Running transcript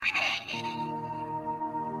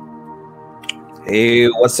Hey,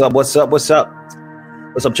 what's up? What's up? What's up?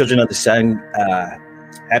 What's up, children of the sun?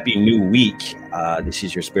 Happy new week. This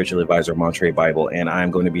is your spiritual advisor, Monterey Bible, and I'm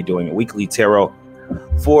going to be doing a weekly tarot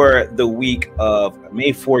for the week of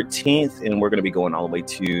May 14th, and we're going to be going all the way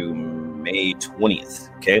to May 20th,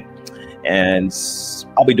 okay? And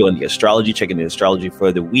I'll be doing the astrology, checking the astrology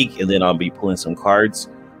for the week, and then I'll be pulling some cards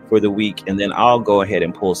for the week, and then I'll go ahead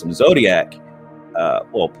and pull some zodiac,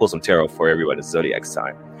 pull some tarot for everybody's zodiac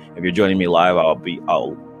sign. If you're joining me live, I'll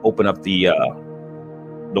open up the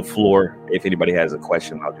floor. If anybody has a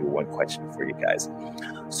question, I'll do one question for you guys.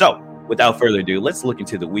 So without further ado, let's look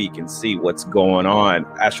into the week and see what's going on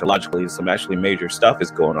astrologically. Some actually major stuff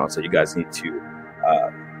is going on, so you guys need to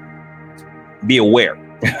be aware.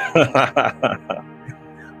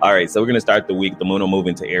 All right, so we're going to start the week. The moon will move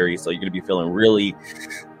into Aries, so you're going to be feeling really,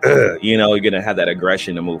 you're going to have that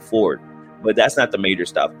aggression to move forward. But that's not the major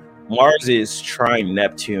stuff. Mars is trine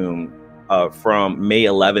Neptune from May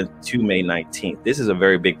 11th to May 19th. This is a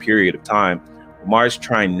very big period of time. Mars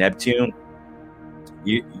trine Neptune,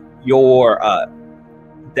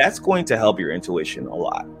 that's going to help your intuition a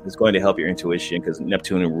lot. It's going to help your intuition because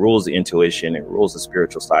Neptune rules the intuition and rules the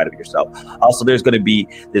spiritual side of yourself. Also, there's going to be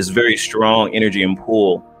this very strong energy and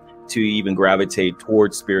pull to even gravitate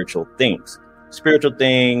towards spiritual things.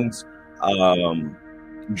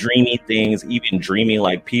 Dreamy things, even dreaming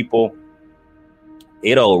like people.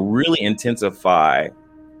 It'll really intensify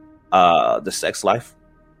the sex life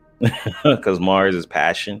because Mars is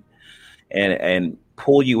passion and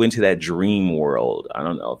pull you into that dream world. I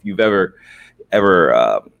don't know if you've ever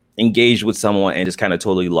engaged with someone and just kind of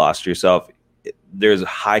totally lost yourself. There's a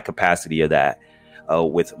high capacity of that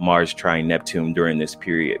with Mars trine Neptune during this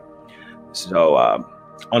period. So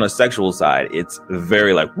on a sexual side, it's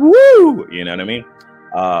very like woo, you know what I mean?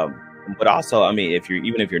 But also, I mean,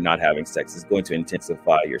 even if you're not having sex, it's going to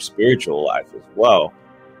intensify your spiritual life as well,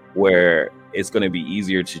 where it's going to be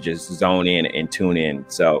easier to just zone in and tune in.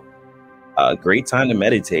 So great time to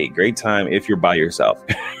meditate, great time if you're by yourself.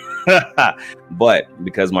 But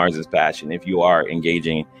because Mars is passion, if you are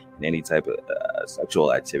engaging in any type of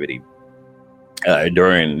sexual activity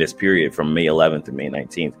during this period from May 11th to May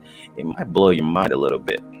 19th, it might blow your mind a little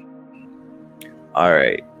bit. All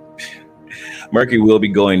right. Mercury will be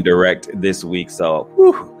going direct this week,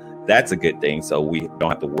 so that's a good thing. So we don't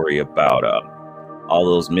have to worry about all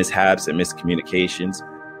those mishaps and miscommunications.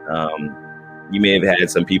 You may have had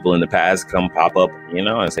some people in the past come pop up,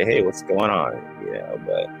 and say, "Hey, what's going on?" Yeah,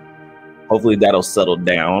 but hopefully that'll settle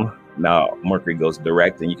down. Now Mercury goes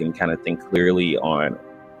direct, and you can kind of think clearly on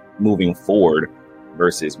moving forward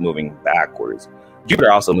versus moving backwards. Jupiter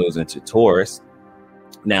also moves into Taurus.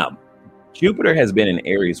 Now, Jupiter has been in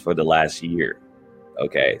Aries for the last year.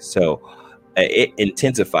 Okay, so it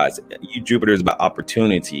intensifies. Jupiter is about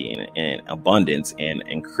opportunity and abundance and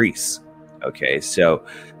increase. Okay, so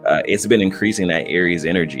it's been increasing that Aries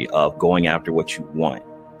energy of going after what you want.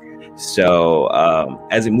 So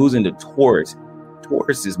as it moves into Taurus,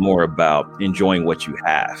 Taurus is more about enjoying what you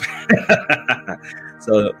have.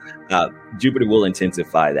 So Jupiter will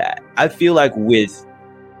intensify that. I feel like with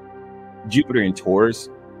Jupiter in Taurus,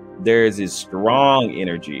 there's this strong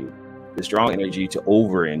energy to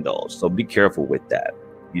overindulge. So be careful with that.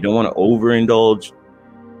 You don't want to overindulge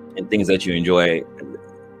in things that you enjoy.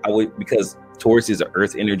 Because Taurus is an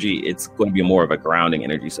earth energy, it's going to be more of a grounding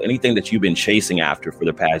energy. So anything that you've been chasing after for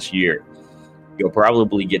the past year, you'll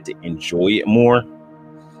probably get to enjoy it more.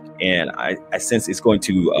 And I sense it's going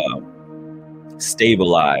to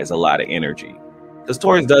stabilize a lot of energy. Because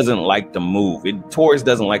Taurus doesn't like to move. Taurus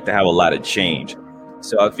doesn't like to have a lot of change.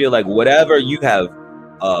 So I feel like whatever you have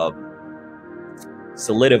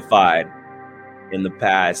solidified in the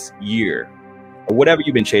past year, or whatever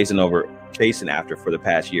you've been chasing after for the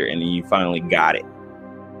past year, and then you finally got it,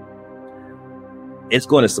 it's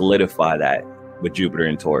going to solidify that with Jupiter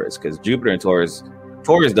and Taurus. Because Jupiter and Taurus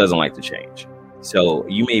doesn't like to change. So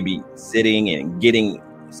you may be sitting and getting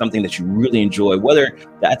something that you really enjoy, whether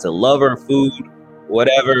that's a lover, food,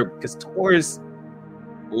 whatever, because Taurus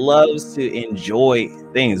loves to enjoy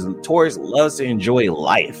things. Taurus loves to enjoy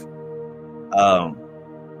life.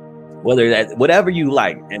 Whether that, whatever you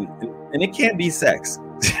like, and it can't be sex.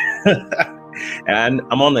 And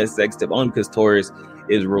I'm on that sex tip only because Taurus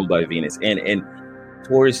is ruled by Venus, and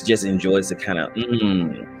Taurus just enjoys to kind of,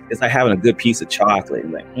 it's like having a good piece of chocolate.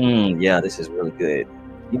 Like, yeah, this is really good.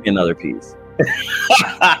 Give me another piece.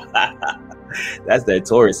 That's that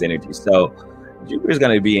Taurus energy. So Jupiter's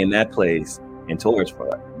going to be in that place in Taurus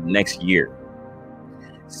for next year.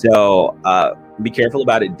 So be careful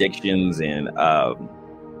about addictions, and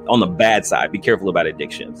on the bad side, be careful about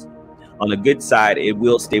addictions. On the good side, it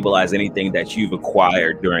will stabilize anything that you've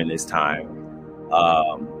acquired during this time.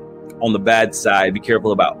 On the bad side, be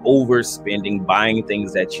careful about overspending, buying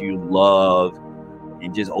things that you love,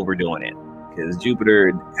 and just overdoing it. Because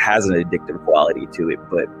Jupiter has an addictive quality to it,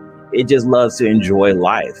 but it just loves to enjoy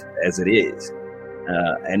life as it is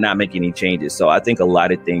and not make any changes. So I think a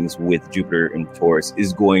lot of things with Jupiter in Taurus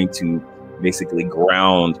is going to basically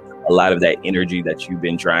ground a lot of that energy that you've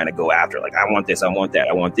been trying to go after. Like, I want this, I want that,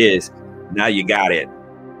 I want this. Now you got it.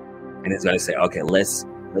 And it's going to say, okay, let's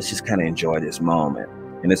just kind of enjoy this moment.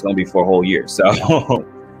 And it's going to be for a whole year. So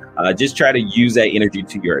just try to use that energy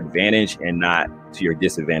to your advantage and not to your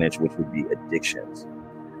disadvantage, which would be addictions.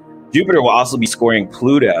 Jupiter will also be squaring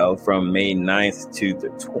Pluto from May 9th to the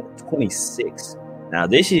 26th. Now,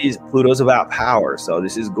 Pluto's about power. So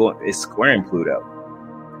this is squaring Pluto.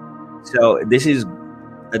 So this is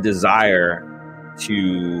a desire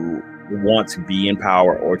to want to be in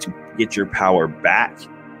power or to get your power back.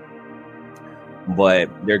 But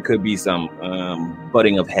there could be some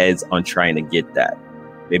butting of heads on trying to get that.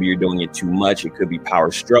 Maybe you're doing it too much. It could be power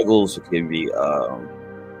struggles. It could be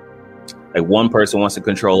like one person wants to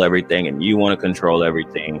control everything and you want to control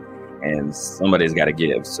everything, and somebody's got to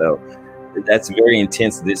give. So that's very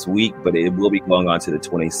intense this week, but it will be going on to the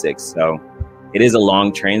 26th. So it is a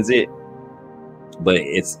long transit, but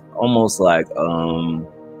it's almost like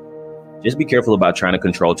just be careful about trying to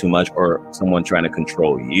control too much, or someone trying to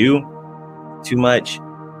control you too much,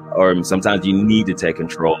 or sometimes you need to take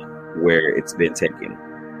control where it's been taken.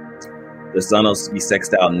 The sun will be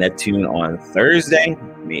sextile Neptune on Thursday,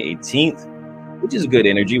 May 18th, which is good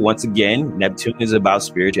energy. Once again, Neptune is about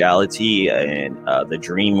spirituality and the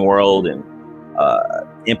dream world and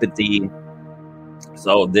empathy.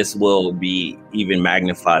 So this will be even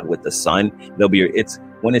magnified with the sun.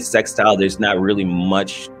 When it's sextile, there's not really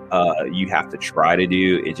much you have to try to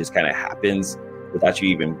do. It just kind of happens without you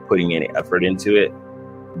even putting any effort into it.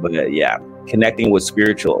 But yeah, connecting with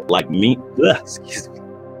spiritual, like me,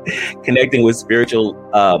 connecting with spiritual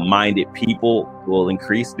minded people will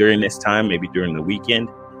increase during this time, maybe during the weekend.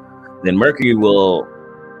 Then Mercury will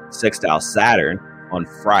sextile Saturn on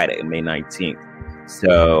Friday, May 19th.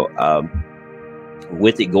 So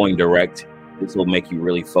with it going direct, this will make you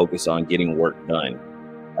really focus on getting work done,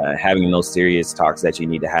 having those serious talks that you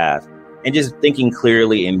need to have, and just thinking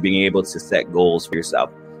clearly and being able to set goals for yourself.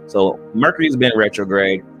 So Mercury's been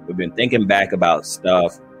retrograde. We've been thinking back about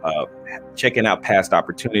stuff, checking out past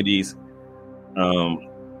opportunities,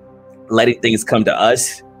 letting things come to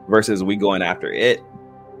us versus we going after it.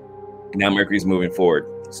 Now Mercury's moving forward.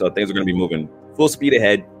 So things are going to be moving full speed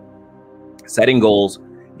ahead, setting goals,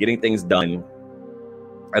 getting things done.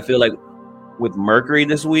 I feel like with Mercury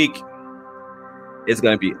this week,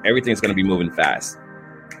 everything's going to be moving fast.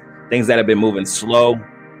 Things that have been moving slow,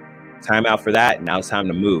 time out for that. Now it's time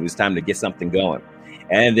to move. It's time to get something going.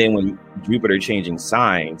 And then when Jupiter changing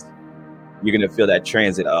signs, you're going to feel that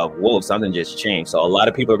transit of, whoa, something just changed. So a lot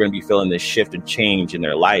of people are going to be feeling this shift and change in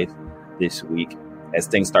their life this week as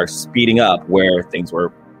things start speeding up where things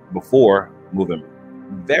were before moving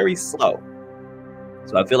very slow.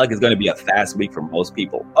 So I feel like it's going to be a fast week for most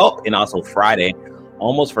people. Oh, and also Friday,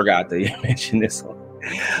 almost forgot to mention this one.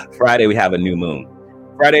 Friday, we have a new moon.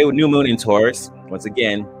 Friday, new moon in Taurus. Once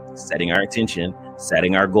again, setting our intention,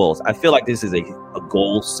 setting our goals. I feel like this is a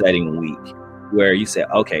goal-setting week where you say,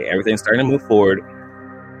 okay, everything's starting to move forward.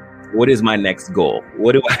 What is my next goal?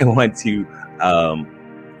 What do I want to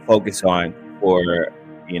focus on for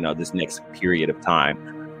this next period of time?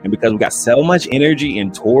 And because we got so much energy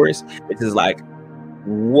in Taurus, it's just like,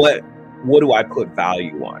 what do I put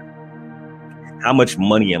value on? How much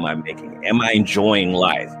money am I making? Am I enjoying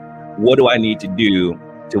life? What do I need to do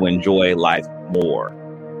to enjoy life more?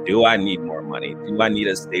 Do I need more money? Do I need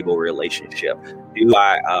a stable relationship? Do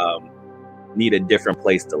I need a different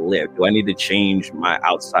place to live? Do I need to change my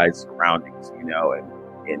outside surroundings, and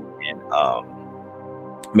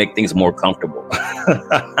make things more comfortable?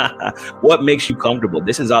 What makes you comfortable?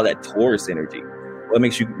 This is all that Taurus energy. What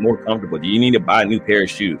makes you more comfortable? Do you need to buy a new pair of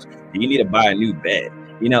shoes? Do you need to buy a new bed?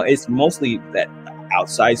 It's mostly that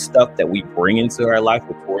outside stuff that we bring into our life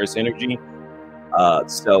with Taurus energy.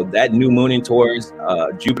 So that new moon in Taurus,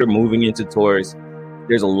 Jupiter moving into Taurus,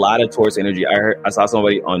 there's a lot of Taurus energy. I saw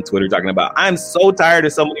somebody on Twitter talking about, I'm so tired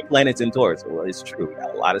of so many planets in Taurus. Well, it's true. We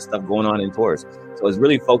got a lot of stuff going on in Taurus. So it's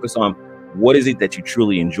really focused on what is it that you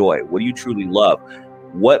truly enjoy? What do you truly love?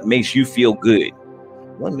 What makes you feel good?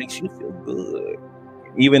 What makes you feel good?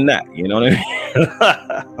 Even that, you know what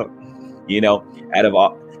I mean?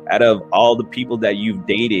 Out of all the people that you've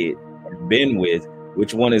dated or been with,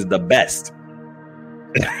 which one is the best?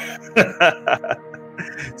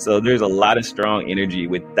 So there's a lot of strong energy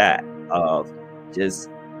with that of just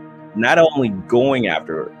not only going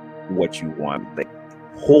after what you want, but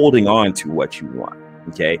holding on to what you want.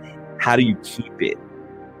 Okay. How do you keep it?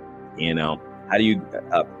 How do you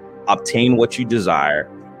obtain what you desire,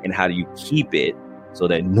 and how do you keep it so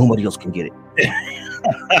that nobody else can get it?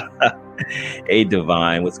 Hey,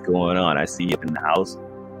 Divine, what's going on? I see you in the house.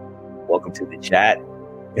 Welcome to the chat.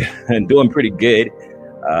 Doing pretty good.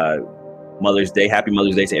 Mother's Day. Happy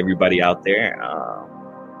Mother's Day to everybody out there.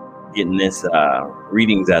 Getting this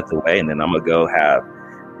readings out the way, and then I'm going to go have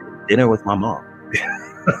dinner with my mom.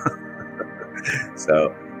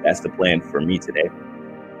 So that's the plan for me today.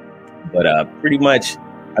 But pretty much,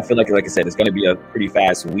 I feel like I said, it's going to be a pretty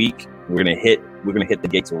fast week. We're gonna hit the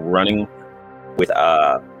gates running with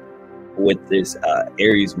this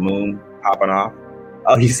Aries moon popping off.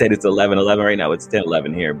 Oh, he said it's 11:11 right now. It's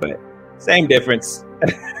 10:11 here, but same difference.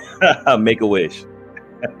 Make a wish.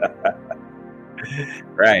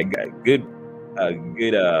 Right, good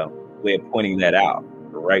way of pointing that out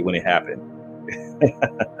right when it happened.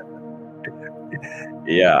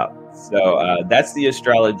 Yeah. So that's the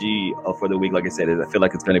astrology for the week. Like I said, I feel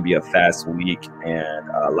like it's going to be a fast week and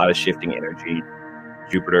a lot of shifting energy.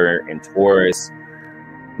 Jupiter in Taurus,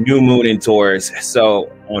 new moon in Taurus. So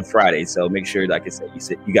on Friday. So make sure, like I said,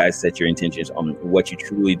 you guys set your intentions on what you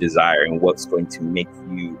truly desire and what's going to make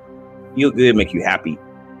you feel good, make you happy.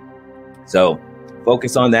 So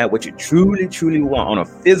focus on that, what you truly, truly want on a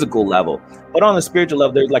physical level. But on a spiritual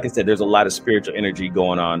level, like I said, there's a lot of spiritual energy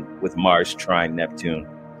going on with Mars trine Neptune.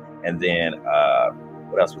 And then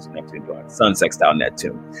what else was Neptune doing? Sun sextile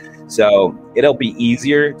Neptune. So it'll be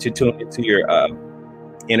easier to tune into your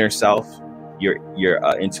inner self, your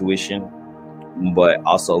intuition, but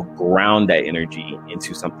also ground that energy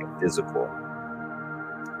into something physical,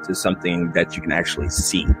 to something that you can actually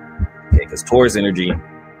see. Okay, because Taurus energy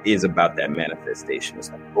is about that manifestation.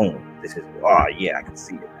 It's like, boom, this is, oh yeah, I can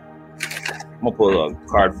see it. I'm gonna pull a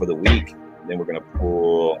card for the week, and then we're gonna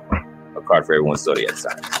pull a card for everyone's zodiac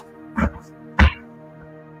sign.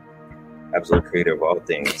 Absolute creator of all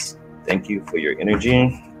things, thank you for your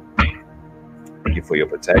energy. Thank you for your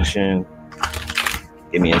protection.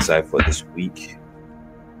 Give me insight for this week.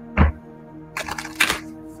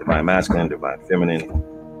 Divine masculine, divine feminine.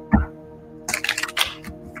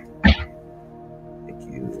 Thank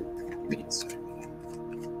you. Give me insight.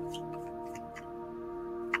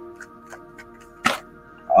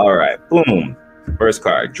 All right, boom. First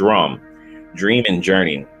card, drum, dream and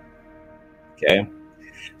journey. Okay.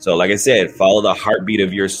 So like I said, follow the heartbeat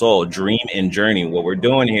of your soul, dream and journey. What we're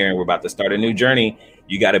doing here, we're about to start a new journey.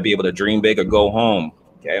 You got to be able to dream big or go home.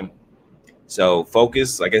 Okay. So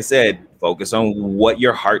focus, like I said, focus on what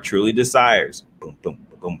your heart truly desires. Boom, boom,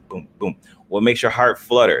 boom, boom, boom. What makes your heart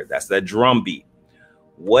flutter? That's that drum beat.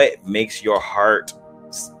 What makes your heart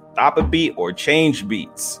stop a beat or change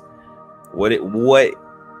beats? What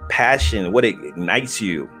passion, what ignites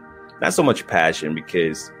you? Not so much passion,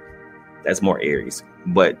 because that's more Aries.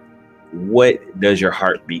 But what does your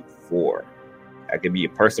heart beat for? That could be a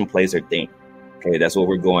person, place, or thing. Okay, that's what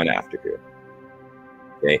we're going after here.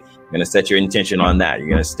 Okay, you're going to set your intention on that. You're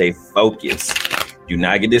going to stay focused. Do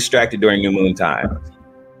not get distracted during new moon time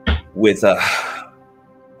with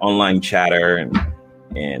online chatter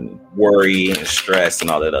and worry and stress and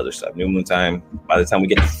all that other stuff. New moon time, by the time we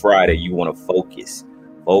get to Friday, you want to focus.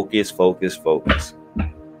 Focus, focus, focus.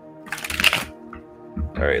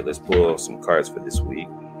 All right, let's pull some cards for this week.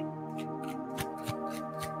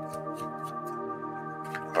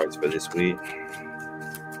 Cards for this week.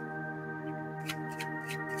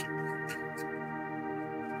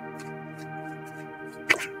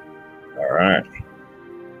 All right.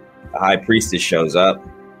 The High Priestess shows up.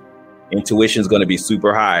 Intuition is going to be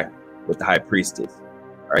super high with the High Priestess.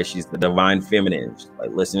 All right, she's the divine feminine,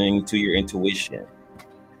 like listening to your intuition.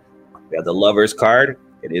 We have the Lover's card.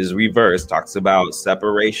 It is reversed, talks about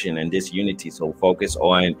separation and disunity. So focus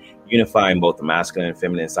on unifying both the masculine and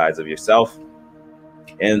feminine sides of yourself.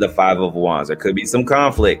 And the Five of Wands. There could be some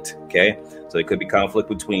conflict, okay? So it could be conflict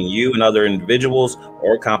between you and other individuals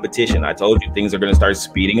or competition. I told you things are going to start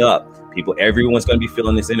speeding up. Everyone's going to be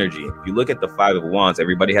feeling this energy. If you look at the Five of Wands,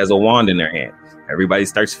 everybody has a wand in their hand. Everybody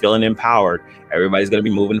starts feeling empowered. Everybody's going to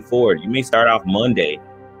be moving forward. You may start off Monday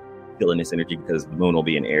feeling this energy because the moon will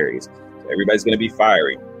be in Aries. Everybody's going to be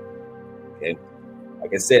fiery. Okay.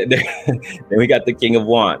 Like I said, then we got the King of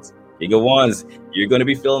Wands. King of Wands, you're going to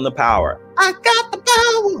be feeling the power. I got the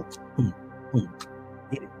power.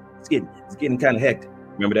 It's getting kind of hectic.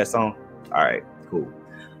 Remember that song? All right, cool.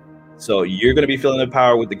 So you're going to be feeling the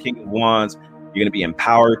power with the King of Wands. You're going to be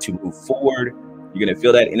empowered to move forward. You're going to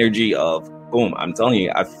feel that energy of boom, I'm telling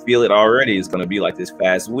you, I feel it already. It's going to be like this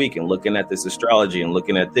past week, and looking at this astrology and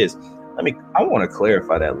looking at this. I want to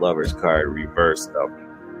clarify that Lover's card reverse, though.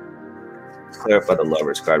 Clarify the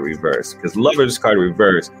Lover's card reverse, because Lover's card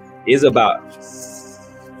reverse is about,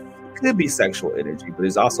 could be sexual energy, but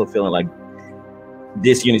it's also feeling like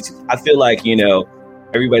disunity. I feel like,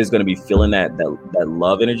 everybody's going to be feeling that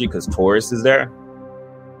love energy because Taurus is there.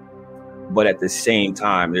 But at the same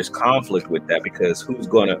time, there's conflict with that, because it's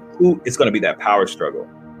going to be that power struggle.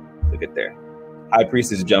 Look at there. High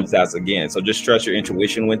Priestess jumps out again. So just trust your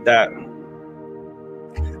intuition with that.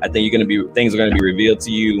 I think things are going to be revealed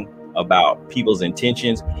to you about people's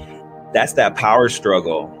intentions. That's that power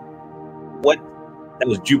struggle. That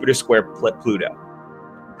was Jupiter square Pluto.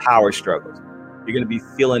 Power struggles. You're going to be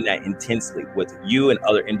feeling that intensely with you and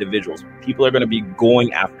other individuals. People are going to be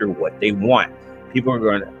going after what they want. People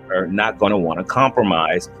are not going to want to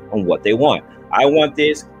compromise on what they want. I want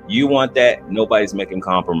this, you want that. Nobody's making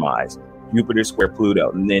compromise. Jupiter square Pluto,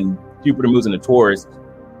 and then Jupiter moves into Taurus.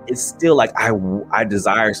 It's still like I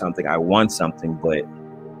desire something, I want something, but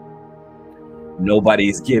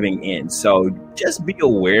nobody's giving in. So just be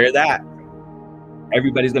aware of that.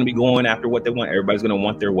 Everybody's going to be going after what they want. Everybody's going to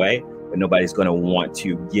want their way, but nobody's going to want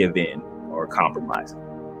to give in or compromise.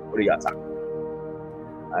 What do y'all talking about?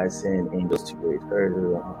 I send angels to great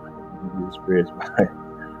spirits.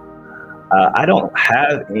 I don't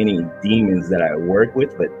have any demons that I work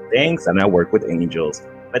with, but thanks, and I work with angels.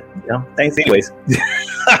 But thanks anyways.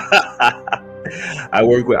 I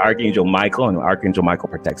work with Archangel Michael, and Archangel Michael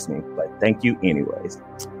protects me. But thank you anyways.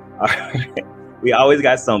 All right. We always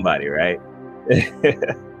got somebody, right?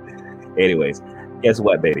 Anyways, guess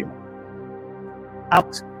what, baby?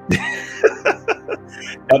 Out.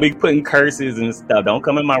 Don't be putting curses and stuff. Don't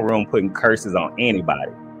come in my room putting curses on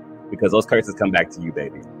anybody, because those curses come back to you,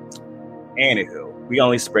 baby. Anywho, we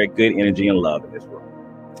only spread good energy and love in this room.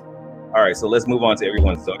 All right, so let's move on to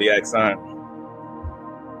everyone's zodiac sign.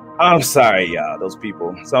 I'm sorry, y'all.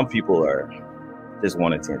 Some people just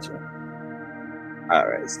want attention. All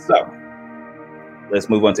right, so let's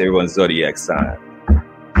move on to everyone's zodiac sign.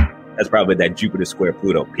 That's probably that Jupiter square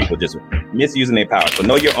Pluto. People just misusing their power. So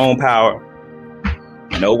know your own power.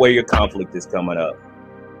 Know where your conflict is coming up,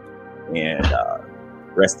 and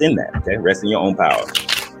rest in that. Okay, rest in your own power.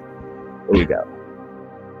 Here we go.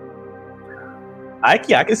 I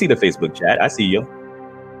can see the Facebook chat. I see you.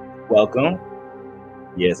 Welcome.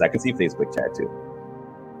 Yes, I can see Facebook chat too.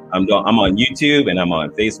 I'm on YouTube and I'm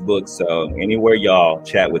on Facebook. So anywhere y'all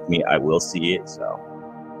chat with me, I will see it. So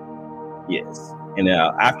yes. And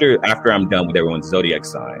after I'm done with everyone's zodiac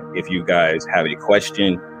sign, if you guys have a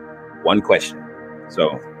question, one question.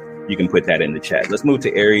 So you can put that in the chat. Let's move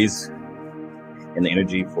to Aries and the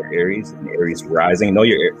energy for Aries and Aries rising. Know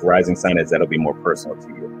your rising sign, as that'll be more personal to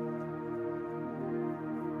you.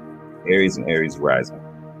 Aries and Aries rising.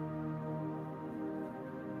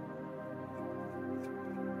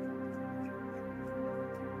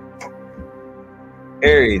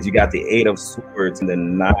 Aries, you got the 8 of Swords and the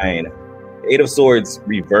 9. 8 of Swords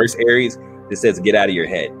reverse Aries. This says get out of your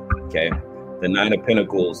head. Okay. The 9 of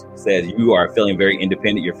Pentacles says you are feeling very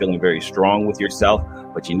independent. You're feeling very strong with yourself,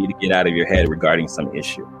 but you need to get out of your head regarding some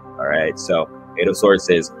issue. All right. So 8 of Swords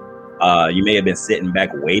says you may have been sitting back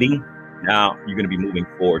waiting. Now you're going to be moving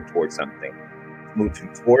forward towards something. Move to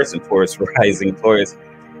Taurus and Taurus rising. Taurus,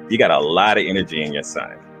 you got a lot of energy in your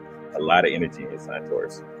sign. A lot of energy in your sign,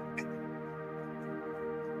 Taurus.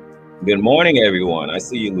 Good morning, everyone. I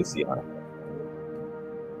see you, Luciana.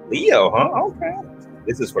 Leo, huh? Okay.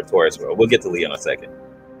 This is for Taurus, bro. We'll get to Leo in a second.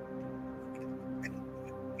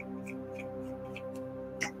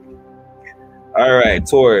 All right,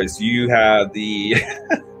 Taurus, you have the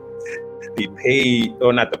the page,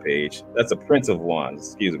 or not the page. That's a Prince of Wands.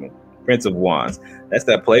 Excuse me, Prince of Wands. That's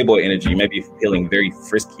that Playboy energy. You may be feeling very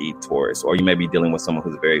frisky, Taurus, or you may be dealing with someone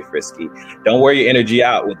who's very frisky. Don't wear your energy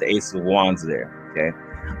out with the Ace of Wands there. Okay,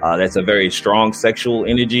 that's a very strong sexual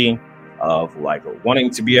energy of like wanting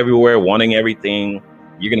to be everywhere, wanting everything.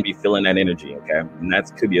 You're going to be feeling that energy, okay? And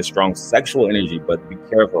that could be a strong sexual energy, but be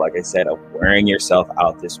careful, like I said, of wearing yourself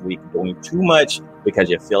out this week, doing too much because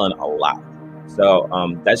you're feeling a lot. So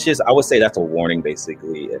that's just, I would say that's a warning,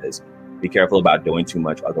 basically, is be careful about doing too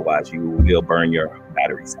much. Otherwise, you will burn your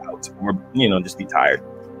batteries out or, just be tired.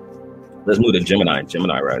 Let's move to Gemini and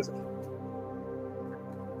Gemini rising.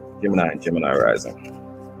 Gemini and Gemini rising.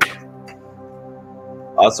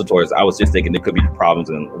 Also, Taurus, I was just thinking there could be problems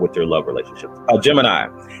with your love relationship. Gemini,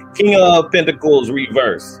 King of Pentacles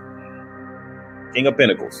reverse. King of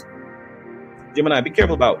Pentacles. Gemini, be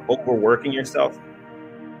careful about overworking yourself.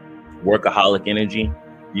 Workaholic energy.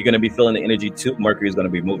 You're going to be feeling the energy too. Mercury is going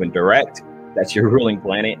to be moving direct. That's your ruling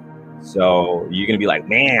planet. So you're gonna be like,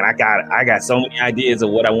 man, I got so many ideas of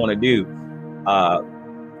what I want to do.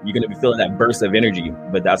 You're gonna be feeling that burst of energy,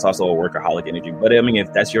 but that's also a workaholic energy. But I mean,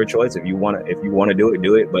 if that's your choice, if you want to do it,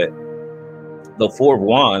 do it. But the Four of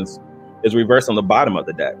Wands is reversed on the bottom of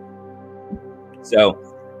the deck. So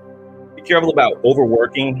be careful about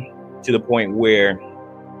overworking to the point where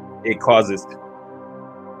it causes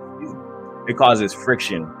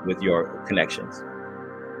friction with your connections.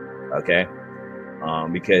 Okay.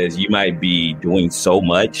 Because you might be doing so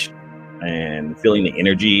much and feeling the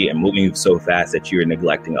energy and moving so fast that you're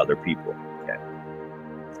neglecting other people. Okay.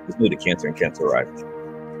 Let's move to Cancer and Cancer rising.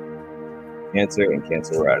 Cancer and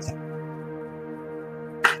Cancer rising.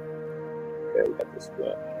 Okay, we got this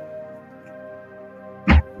one.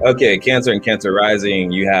 Okay, Cancer and Cancer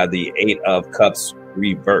rising, you have the Eight of Cups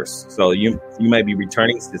reversed. So you might be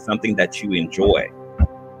returning to something that you enjoy,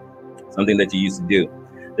 something that you used to do.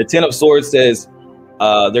 The Ten of Swords says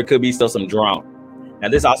there could be still some drama. Now,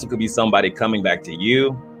 this also could be somebody coming back to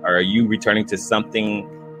you, or you returning to something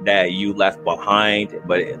that you left behind.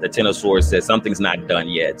 But the Ten of Swords says something's not done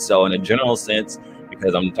yet. So in a general sense,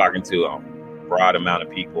 because I'm talking to a broad amount of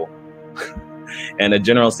people, in a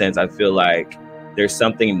general sense, I feel like there's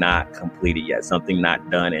something not completed yet, something not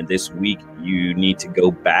done. And this week, you need to go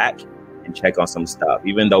back and check on some stuff.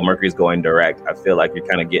 Even though Mercury's going direct, I feel like you're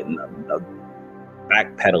kind of getting the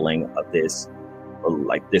backpedaling of this,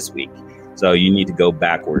 like this week. So you need to go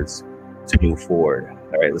backwards to move forward.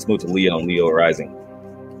 All right, let's move to Leo and Leo rising.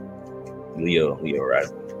 Leo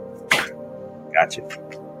rising. Gotcha.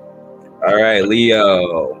 All right,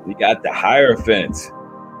 Leo, we got the Hierophant.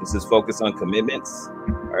 This is focused on commitments.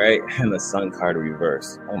 All right, and the Sun card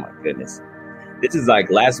reverse. Oh my goodness. This is like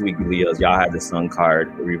last week, Leos, y'all had the Sun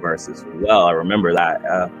card reverse as well. I remember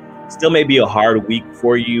that. Still may be a hard week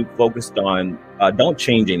for you. Focused on, don't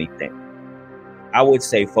change anything. I would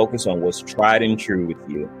say focus on what's tried and true with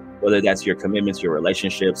you, whether that's your commitments, your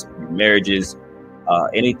relationships, your marriages,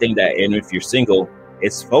 anything that, and if you're single,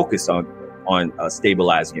 it's focused on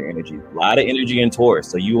stabilizing your energy. A lot of energy in Taurus.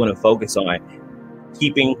 So you want to focus on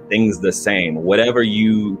keeping things the same. Whatever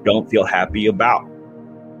you don't feel happy about,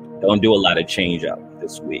 don't do a lot of change up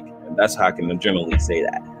this week. And that's how I can generally say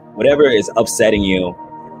that. Whatever is upsetting you,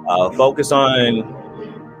 focus on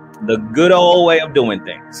the good old way of doing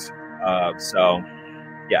things. So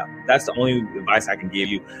yeah, that's the only advice I can give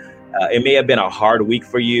you. It may have been a hard week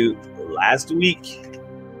for you last week.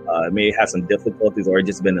 It may have some difficulties, or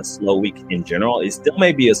just been a slow week in general. It still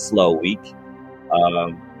may be a slow week.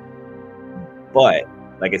 But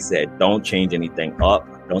like I said, don't change anything up.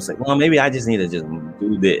 Don't say, well, maybe I just need to just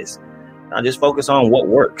do this. Now just focus on what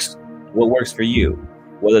works for you,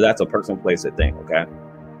 whether that's a person, place, or thing. Okay.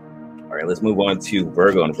 All right, let's move on to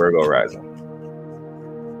Virgo and Virgo rising.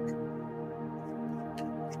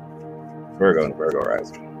 Virgo and Virgo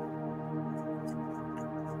rising.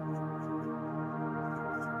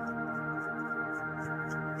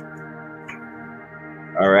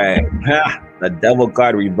 All right. The Devil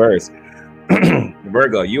card reversed.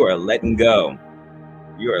 Virgo, you are letting go.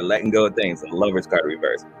 You are letting go of things. The Lover's card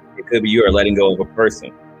reversed. It could be you are letting go of a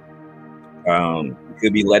person. It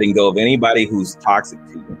could be letting go of anybody who's toxic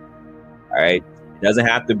to you. All right. It doesn't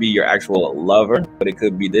have to be your actual lover, but it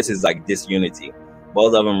could be, this is like disunity.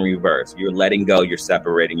 Both of them reverse. You're letting go. You're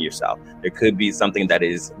separating yourself. There could be something that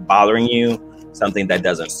is bothering you, something that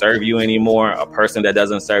doesn't serve you anymore, a person that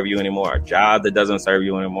doesn't serve you anymore, a job that doesn't serve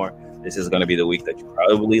you anymore. This is going to be the week that you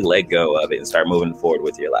probably let go of it and start moving forward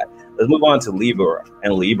with your life. Let's move on to Libra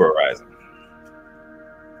and Libra rising.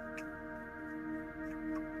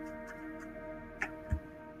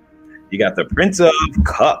 You got the Prince of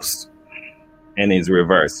Cups and his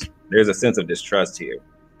reverse. There's a sense of distrust here.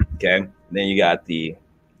 Okay. Then you got the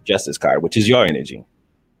Justice card, which is your energy.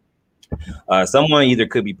 Someone either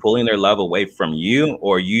could be pulling their love away from you,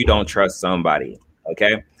 or you don't trust somebody.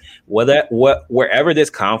 Okay. Wherever this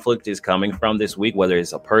conflict is coming from this week, whether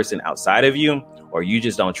it's a person outside of you or you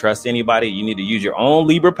just don't trust anybody, you need to use your own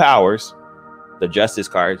Libra powers, the Justice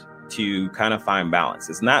card, to kind of find balance.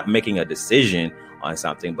 It's not making a decision on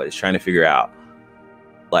something, but it's trying to figure out,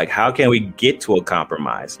 like, how can we get to a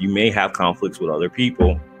compromise? You may have conflicts with other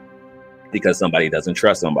people because somebody doesn't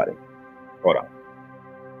trust somebody. Hold on.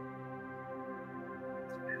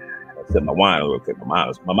 I sip my wine real quick.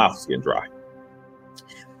 My mouth is getting dry.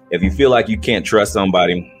 If you feel like you can't trust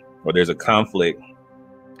somebody, or there's a conflict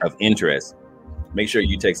of interest, make sure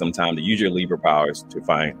you take some time to use your Libra powers to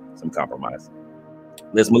find some compromise.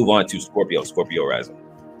 Let's move on to Scorpio rising.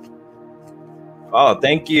 Oh,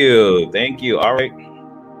 thank you. All right.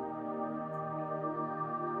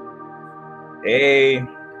 Hey,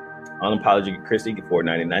 Unapologetic Christy,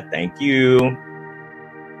 $4.99. Thank you.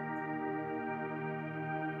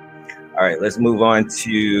 All right, let's move on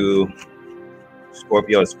to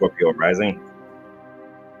Scorpio rising.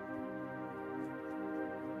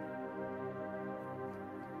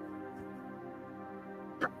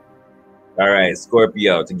 All right,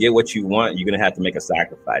 Scorpio, to get what you want, you're going to have to make a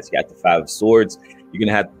sacrifice. You got the Five of Swords. You're going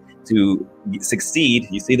to have to succeed.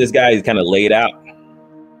 You see this guy, he's kind of laid out.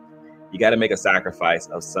 You got to make a sacrifice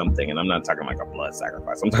of something. And I'm not talking like a blood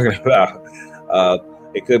sacrifice. I'm talking about,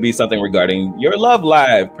 it could be something regarding your love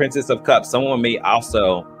life, Princess of Cups. Someone may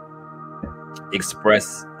also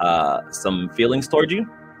express some feelings toward you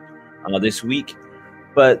this week.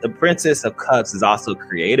 But the Princess of Cups is also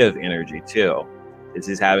creative energy too. This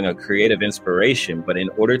is having a creative inspiration, but in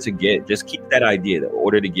order to just keep that idea, in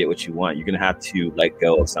order to get what you want, you're going to have to let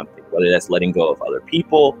go of something, whether that's letting go of other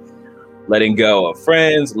people, letting go of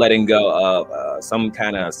friends, letting go of some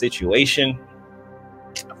kind of situation.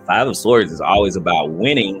 Five of Swords is always about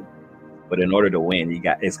winning, but in order to win,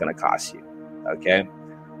 it's going to cost you. Okay.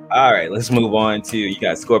 All right, let's move on to, you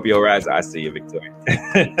got Scorpio rising. I see you, Victoria.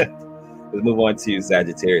 Let's move on to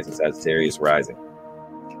Sagittarius and Sagittarius rising.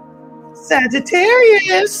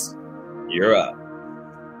 Sagittarius, you're up.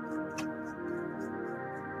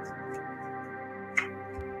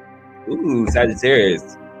 Ooh,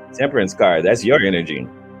 Sagittarius, Temperance card. That's your energy.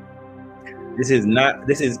 This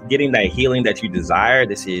is getting that healing that you desire.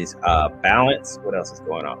 This is balance. What else is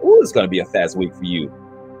going on? Ooh, it's going to be a fast week for you.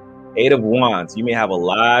 Eight of Wands. You may have a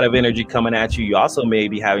lot of energy coming at you. You also may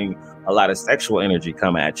be having a lot of sexual energy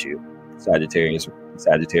come at you. Sagittarius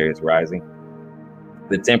rising.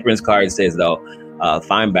 The Temperance card says, though,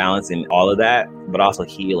 find balance in all of that, but also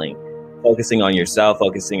healing. Focusing on yourself,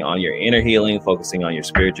 focusing on your inner healing, focusing on your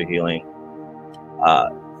spiritual healing.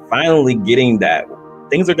 Finally getting that.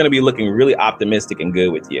 Things are going to be looking really optimistic and good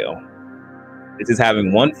with you. This is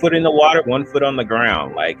having one foot in the water, one foot on the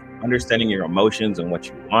ground, like understanding your emotions and what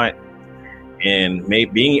you want and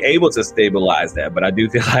being able to stabilize that. But I do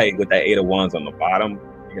feel like with that Eight of Wands on the bottom,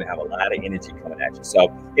 you're going to have a lot of energy coming at you.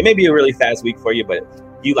 So it may be a really fast week for you, but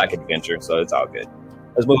you like adventure, so it's all good.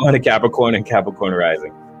 Let's move on to Capricorn and Capricorn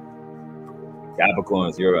rising.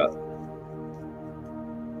 Capricorns, you're up.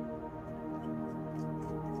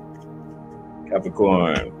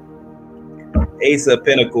 Capricorn. Ace of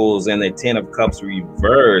Pentacles and the Ten of Cups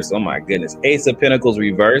reverse. Oh my goodness. Ace of Pentacles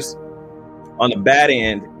reverse. On the bad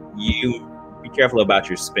end, you be careful about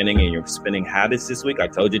your spending and your spending habits this week. I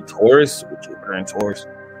told you, Taurus, with Jupiter and Taurus.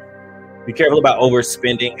 Be careful about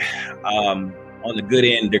overspending. On the good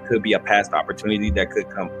end, there could be a past opportunity that could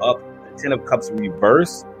come up. The Ten of Cups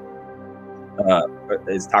reverse.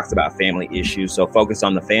 It talks about family issues, so focus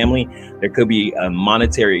on the family. There could be a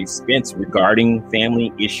monetary expense regarding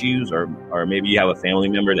family issues, or maybe you have a family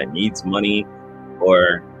member that needs money,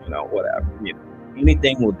 or whatever.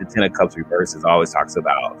 Anything with the Ten of Cups reverse is always talks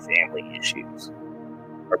about family issues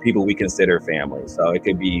or people we consider family. So it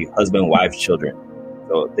could be husband, wife, children.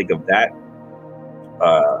 So think of that.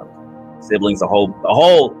 Siblings, the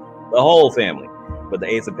whole family. But the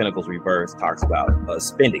Ace of Pentacles reverse talks about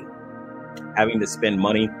spending. Having to spend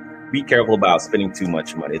money. Be careful about spending too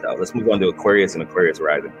much money, though. Let's move on to Aquarius and Aquarius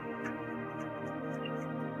rising.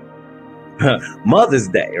 Mother's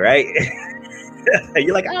Day, right?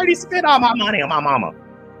 You're like, I already spent all my money on my mama.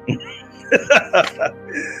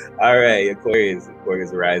 All right, Aquarius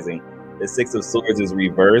rising. The Six of Swords is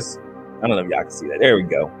reverse. I don't know if y'all can see that. There we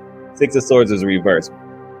go. Six of Swords is reverse.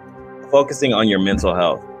 Focusing on your mental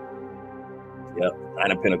health. Yep,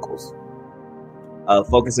 Nine of Pentacles.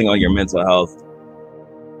 Focusing on your mental health,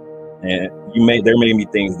 and there may be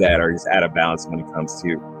things that are just out of balance when it comes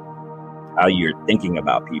to how you're thinking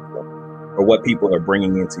about people or what people are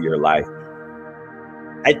bringing into your life.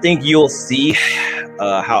 I think you'll see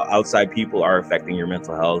how outside people are affecting your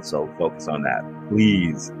mental health, so focus on that,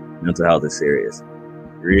 please. Mental health is serious,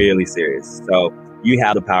 really serious. So you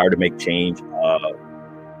have the power to make change.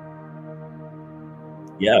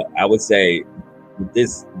 I would say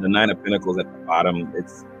the Nine of Pentacles at the bottom,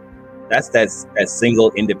 that's that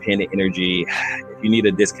single independent energy. If you need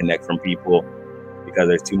to disconnect from people because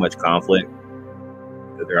there's too much conflict,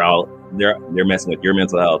 they're messing with your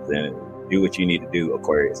mental health, and do what you need to do,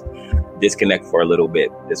 Aquarius. Disconnect for a little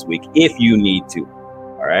bit this week if you need to.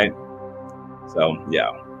 All right. So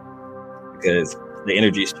because the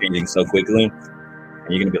energy is changing so quickly, and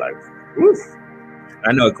you're gonna be like, woof.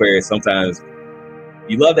 I know, Aquarius, sometimes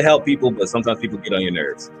you love to help people, but sometimes people get on your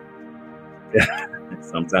nerves.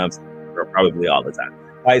 Sometimes, or probably all the time.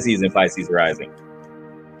 Pisces and Pisces rising.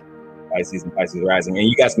 Pisces and Pisces rising. And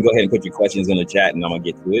you guys can go ahead and put your questions in the chat, and I'm going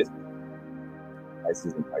to get to it.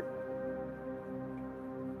 Pisces and Pisces.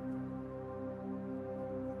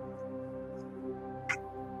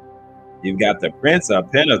 You've got the Prince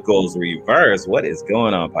of Pentacles reversed. What is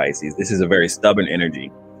going on, Pisces? This is a very stubborn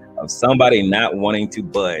energy of somebody not wanting to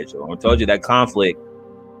budge. I told you that conflict,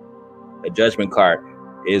 the Judgment card,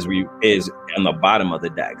 is on the bottom of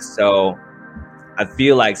the deck. So I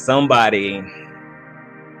feel like somebody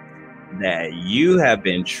that you have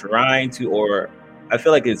been trying to, or I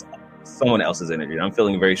feel like it's someone else's energy. I'm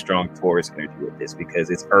feeling very strong Taurus energy with this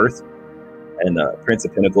because it's Earth. And the Prince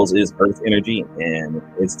of Pentacles is Earth energy, and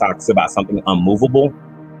it talks about something unmovable,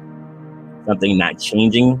 something not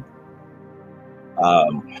changing.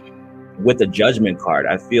 With the Judgment card,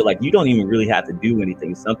 I feel like you don't even really have to do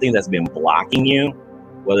anything. Something that's been blocking you,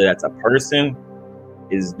 whether that's a person,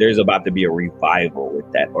 there's about to be a revival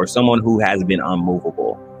with that, or someone who has been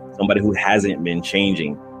unmovable, somebody who hasn't been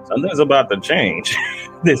changing. Something's about to change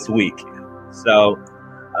this week. So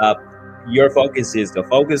your focus is to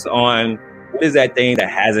focus on what is that thing that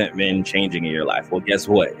hasn't been changing in your life? Well, guess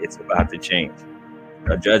what? It's about to change.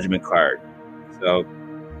 A Judgment card. So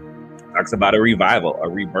talks about a revival, a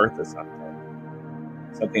rebirth or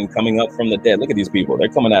something. Something coming up from the dead. Look at these people. They're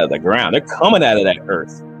coming out of the ground. They're coming out of that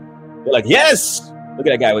earth. They're like, yes! Look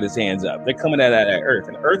at that guy with his hands up. They're coming out of that earth.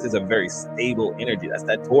 And earth is a very stable energy. That's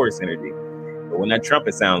that Taurus energy. But when that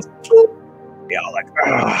trumpet sounds, they all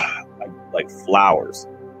like flowers.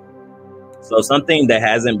 So something that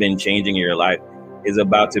hasn't been changing in your life is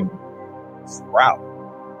about to sprout.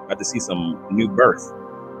 About to see some new birth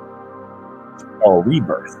or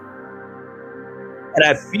rebirth. And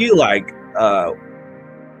I feel like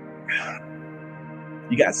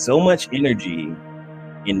you got so much energy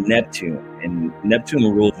in Neptune, and Neptune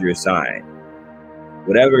rules your sign.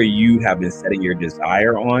 Whatever you have been setting your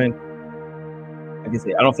desire on, like I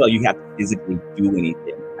say, I don't feel like you have to physically do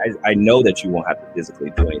anything. I know that you won't have to physically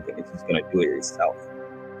do anything. It's just going to do it yourself.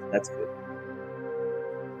 That's good.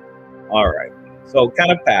 All right. So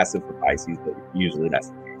kind of passive for Pisces, but usually that's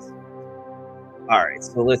the case. All right.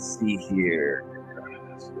 So let's see here.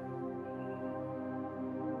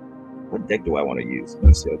 What deck do I want to use?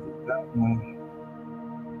 Let's see. I'll do that one.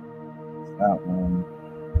 That one.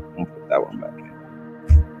 I'll put that one back in.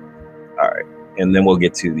 All right. And then we'll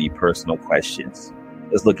get to the personal questions.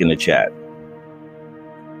 Let's look in the chat.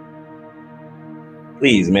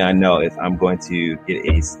 Please, may I know if I'm going to get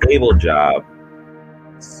a stable job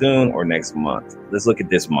soon or next month. Let's look at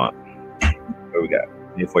this month. What we got?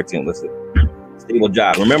 May 14th. Let's look. Stable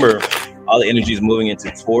job. Remember, all the energy is moving into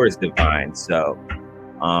Taurus divine. So,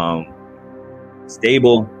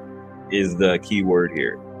 stable is the key word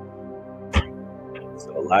here.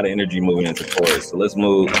 So, a lot of energy moving into Taurus. So, let's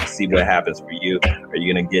move and see what happens for you. Are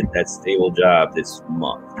you going to get that stable job this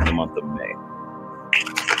month, the month of May?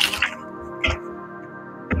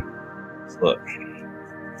 Look.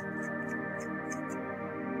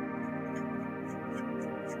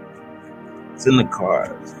 It's in the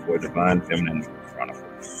cards for Divine Feminine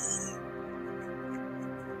Chronicles.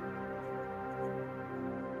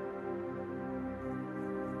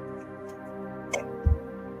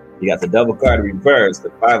 You got the Devil card reversed, the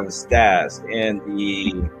Five of Staffs, and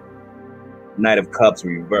the Knight of Cups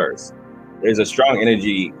reversed. There's a strong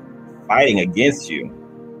energy fighting against you.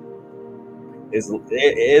 It's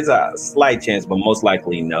a slight chance, but most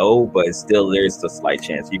likely no. But still, there's a slight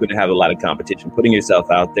chance. You're going to have a lot of competition, putting yourself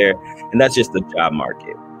out there, and that's just the job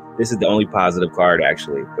market. This is the only positive card,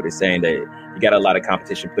 actually, but it's saying that you got a lot of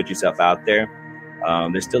competition. Put yourself out there.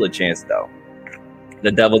 There's still a chance, though.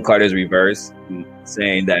 The Devil card is reversed,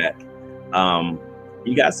 saying that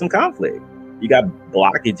you got some conflict. You got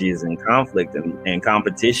blockages and conflict and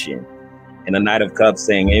competition. And the Knight of Cups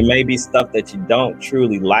saying it may be stuff that you don't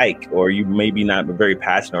truly like, or you maybe not very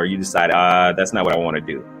passionate, or you decide, that's not what I want to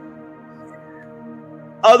do.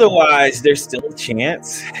 Otherwise, there's still a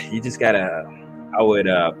chance. You just gotta, I would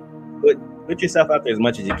put yourself out there as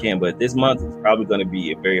much as you can. But this month is probably going to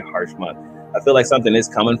be a very harsh month. I feel like something is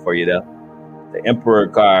coming for you, though. The Emperor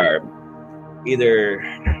card, either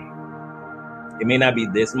it may not be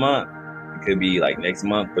this month, it could be like next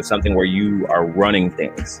month, but something where you are running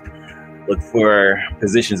things. Look for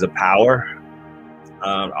positions of power.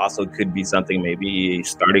 Also could be something, maybe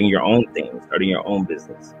starting your own thing, starting your own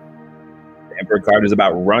business. The Emperor card is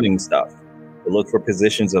about running stuff. But look for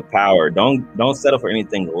positions of power. Don't settle for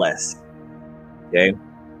anything less. Okay?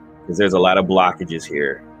 Because there's a lot of blockages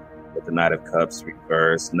here with the Knight of Cups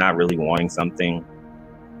reversed, not really wanting something.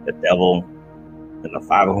 The Devil and the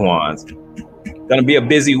Five of Wands. Gonna be a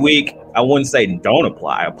busy week. I wouldn't say don't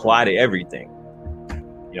apply. Apply to everything.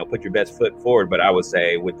 You know, put your best foot forward. But I would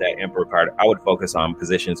say with that Emperor card, I would focus on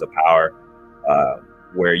positions of power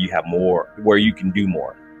where you have more, where you can do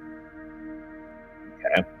more.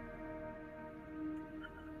 Okay.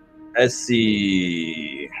 Let's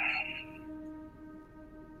see.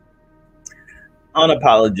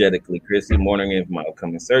 Unapologetically, Chrissy, wondering if my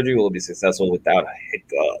upcoming surgery will be successful without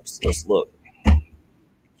hiccups. Let's look.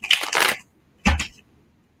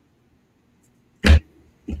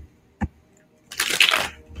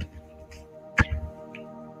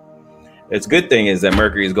 It's good thing is that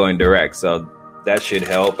Mercury is going direct, so that should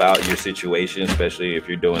help out your situation, especially if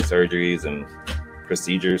you're doing surgeries and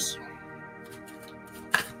procedures.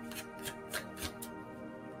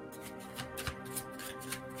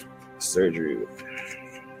 Surgery.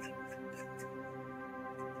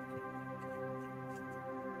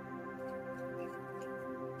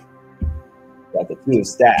 Got the Two of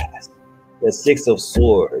Staffs, the Six of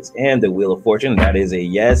Swords, and the Wheel of Fortune. That is a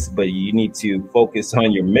yes, but you need to focus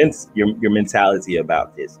on your mentality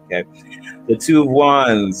about this. Okay. The Two of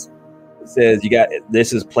Wands says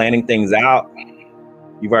this is planning things out.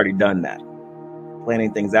 You've already done that.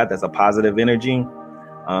 Planning things out. That's a positive energy.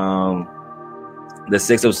 The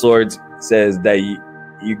Six of Swords says that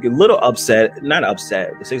you get a little upset. Not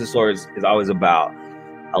upset. The Six of Swords is always about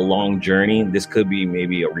a long journey. This could be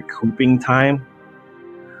maybe a recouping time.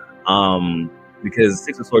 Because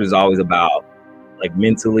Six of Swords is always about like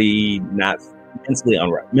mental unrest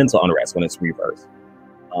when it's reversed.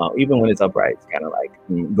 Even when it's upright, it's kind of like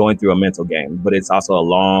going through a mental game, but it's also a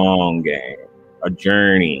long game, a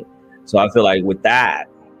journey. So I feel like with that,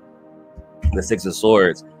 the Six of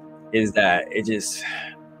Swords is that it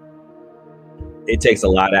takes a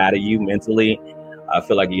lot out of you mentally. I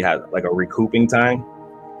feel like you have like a recouping time.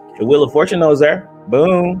 The Wheel of Fortune knows there.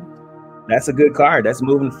 Boom. That's a good card. That's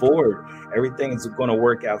moving forward. Everything is going to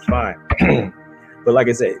work out fine. But like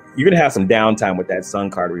I said, you're going to have some downtime with that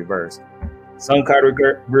Sun card reverse. Sun card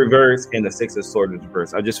reverse and the Six of Swords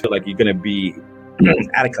reverse. I just feel like you're going to be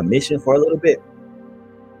out of commission for a little bit.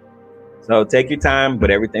 So take your time, but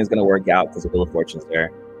everything's going to work out because the Wheel of Fortune's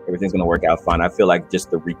there. Everything's going to work out fine. I feel like just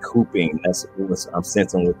the recouping, that's what I'm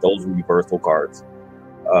sensing with those reversal cards.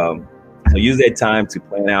 So use that time to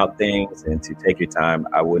plan out things and to take your time.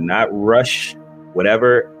 I would not rush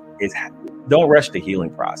whatever is. Don't rush the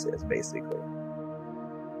healing process, basically.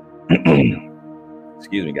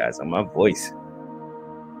 Excuse me, guys. On my voice.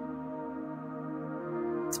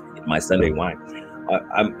 My Sunday wine.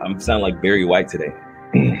 I'm sounding like Barry White today.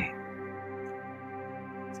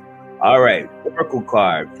 All right. Oracle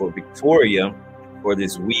card for Victoria for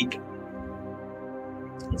this week.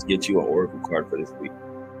 Let's get you an Oracle card for this week.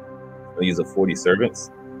 I'll use a 40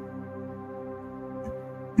 servants.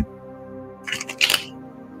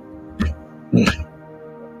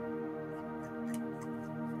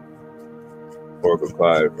 Oracle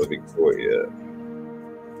card for Victoria.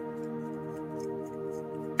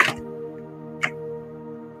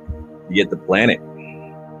 You get the planet.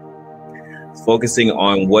 It's focusing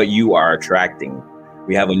on what you are attracting.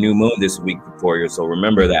 We have a new moon this week, Victoria, so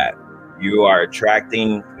remember that. You are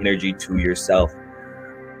attracting energy to yourself.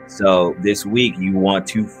 So this week you want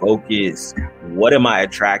to focus. What am I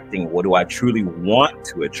attracting? What do I truly want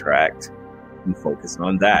to attract? And focus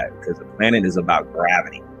on that, because the planet is about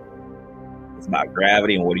gravity. It's about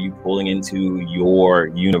gravity and what are you pulling into your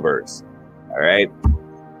universe. All right.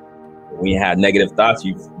 When we have negative thoughts,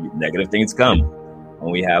 negative things come.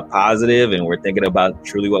 When we have positive and we're thinking about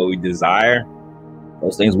truly what we desire,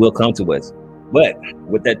 those things will come to us. But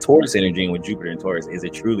with that Taurus energy and with Jupiter and Taurus, is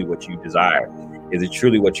it truly what you desire? Is it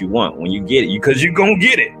truly what you want? When you get it, because you're going to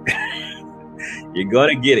get it. You're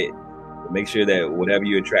going to get it. But make sure that whatever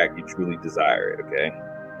you attract, you truly desire it, okay?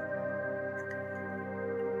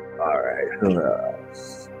 All right. Who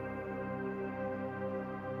else?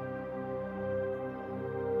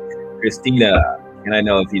 Christina, can I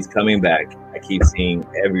know if he's coming back? I keep seeing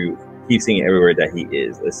everywhere that he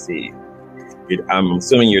is. Let's see. I'm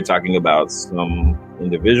assuming you're talking about some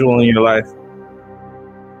individual in your life.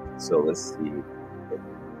 So let's see.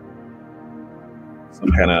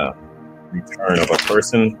 Some kind of return of a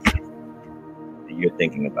person that you're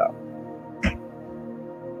thinking about.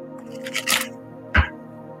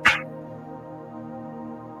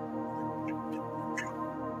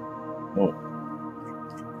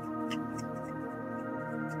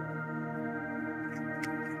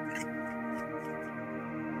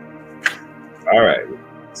 All right,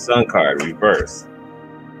 Sun card, reverse.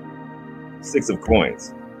 6 of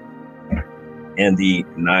coins. And the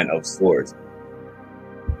 9 of swords.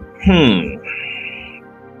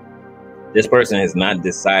 This person has not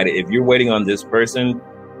decided. If you're waiting on this person,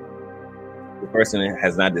 the person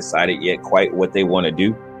has not decided yet quite what they want to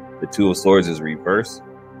do. The 2 of swords is reversed.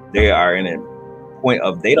 They are in a point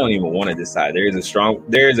of they don't even want to decide. There is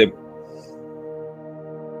a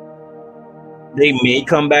They may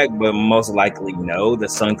come back, but most likely no. The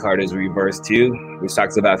Sun card is reversed too, which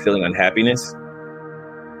talks about feeling unhappiness.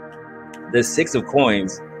 The Six of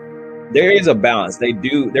Coins, there is a balance.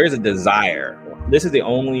 There is a desire. This is the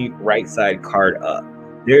only right side card up.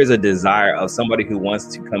 There is a desire of somebody who wants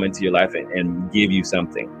to come into your life and give you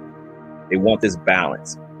something. They want this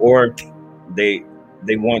balance, or they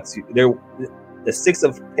want to. The Six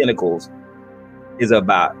of Pentacles is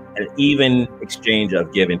about an even exchange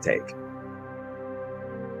of give and take.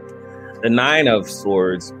 The Nine of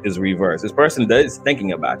Swords is reversed. This person is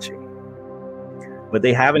thinking about you, but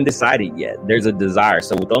they haven't decided yet. There's a desire.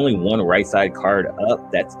 So with only one right side card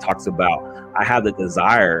up, that talks about, I have the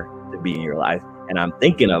desire to be in your life and I'm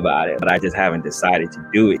thinking about it, but I just haven't decided to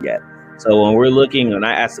do it yet. So when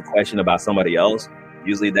I ask the question about somebody else,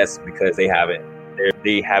 usually that's because they haven't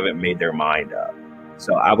made their mind up.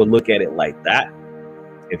 So I would look at it like that.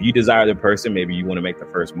 If you desire the person, maybe you want to make the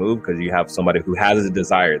first move because you have somebody who has a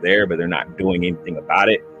desire there, but they're not doing anything about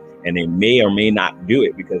it. And they may or may not do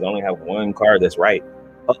it because they only have one card that's right.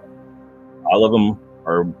 All of them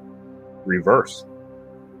are reversed.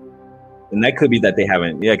 And that could be that they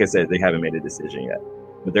haven't, like I said, they haven't made a decision yet.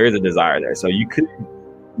 But there is a desire there. So you could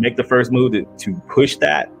make the first move to push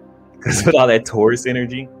that because with all that Taurus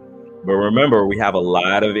energy. But remember, we have a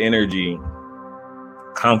lot of energy,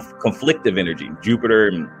 conflictive energy. Jupiter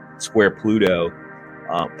and square Pluto,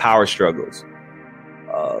 power struggles.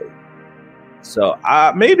 So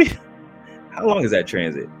maybe, how long is that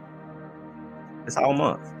transit? It's all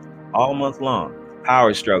month long.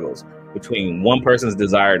 Power struggles between one person's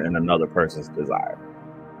desire and another person's desire.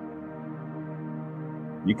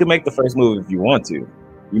 You can make the first move if you want to.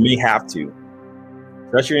 You may have to.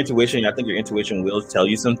 Trust your intuition. I think your intuition will tell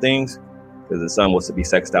you some things because the sun wants to be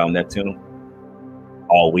sextile Neptune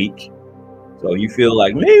all week. So you feel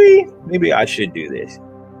like maybe I should do this.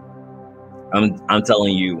 I'm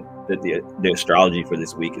telling you that the astrology for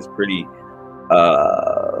this week is pretty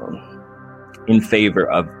in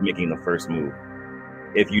favor of making the first move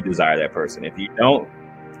if you desire that person. If you don't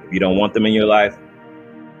want them in your life,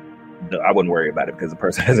 I wouldn't worry about it because the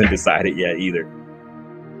person hasn't decided yet either.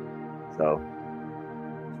 So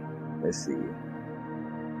let's see.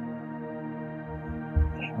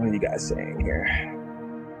 What are you guys saying here?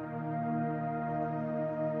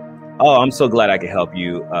 Oh, I'm so glad I could help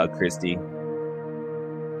you, Christy.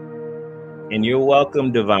 And you're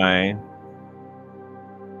welcome, Divine.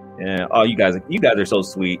 And oh, you guys are so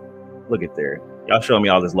sweet. Look at there. Y'all showing me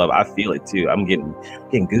all this love. I feel it too. I'm getting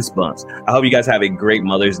goosebumps. I hope you guys have a great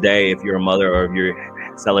Mother's Day if you're a mother or if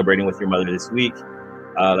you're celebrating with your mother this week.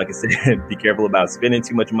 Like I said, be careful about spending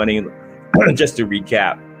too much money. Just to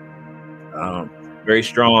recap, very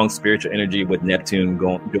strong spiritual energy with Neptune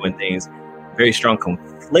doing things. Very strong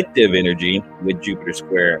conflictive energy with Jupiter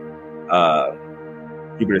square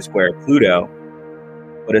Pluto,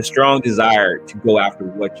 but a strong desire to go after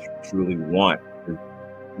what you truly want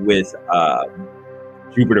with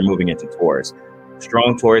Jupiter moving into Taurus.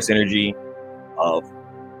 Strong Taurus energy of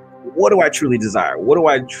what do I truly desire?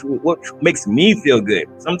 What makes me feel good?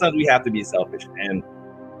 Sometimes we have to be selfish and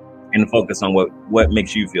focus on what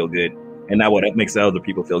makes you feel good and not what makes other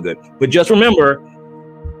people feel good. But just remember,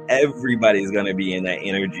 everybody's going to be in that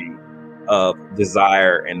energy of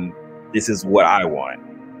desire and this is what I want.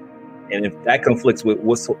 And if that conflicts with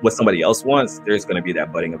what somebody else wants, there's going to be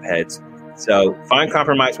that butting of heads. So find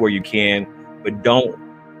compromise where you can, but don't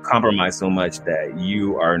compromise so much that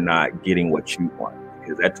you are not getting what you want.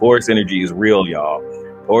 Because that Taurus energy is real, y'all.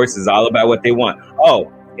 Taurus is all about what they want.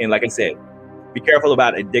 Oh, and like I said, be careful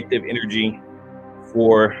about addictive energy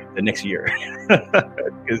for the next year.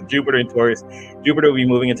 Because Jupiter will be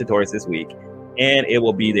moving into Taurus this week, and it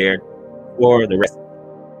will be there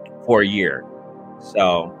for a year.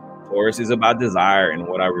 So Taurus is about desire and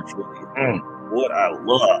what I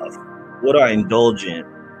love, what I indulge in.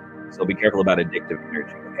 So be careful about addictive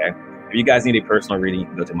energy, okay? If you guys need a personal reading, you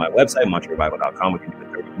can go to my website, mantrarevival.com. We can do a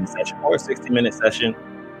 30-minute session or a 60-minute session.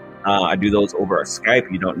 I do those over Skype.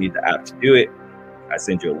 You don't need the app to do it. I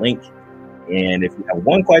send you a link. And if you have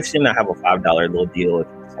one question, I have a $5 little deal. If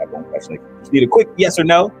you just have one question, if you just need a quick yes or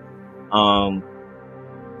no,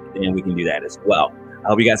 then we can do that as well. I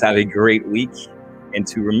hope you guys have a great week. And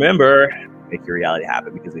to remember, make your reality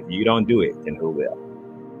happen, because if you don't do it, then who will?